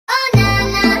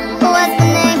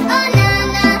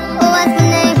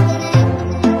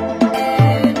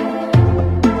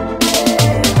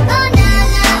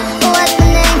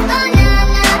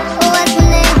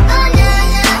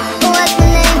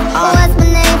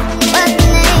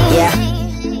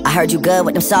heard you good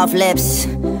with them soft lips.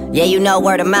 Yeah, you know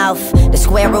word of mouth. The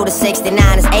square root of 69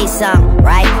 is 8 something,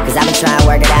 right? Cause I've been trying to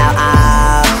work it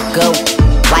out. Go,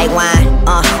 white wine,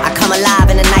 I come alive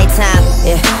in the nighttime.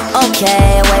 Yeah,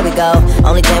 okay, away we go.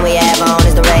 Only thing we have on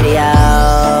is the radio.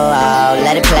 Oh,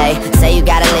 let it play. Say you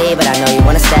gotta leave, but I know you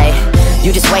wanna stay.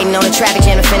 You just waiting on the traffic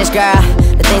jam to finish, girl.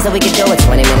 The things that we could do in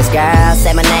 20 minutes, girl.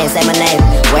 Say my name,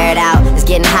 wear it out. It's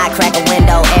getting hot, crack a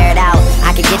window, air it out.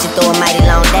 I can get you through a mighty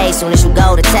long day. Soon as you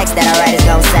go, the text that I write is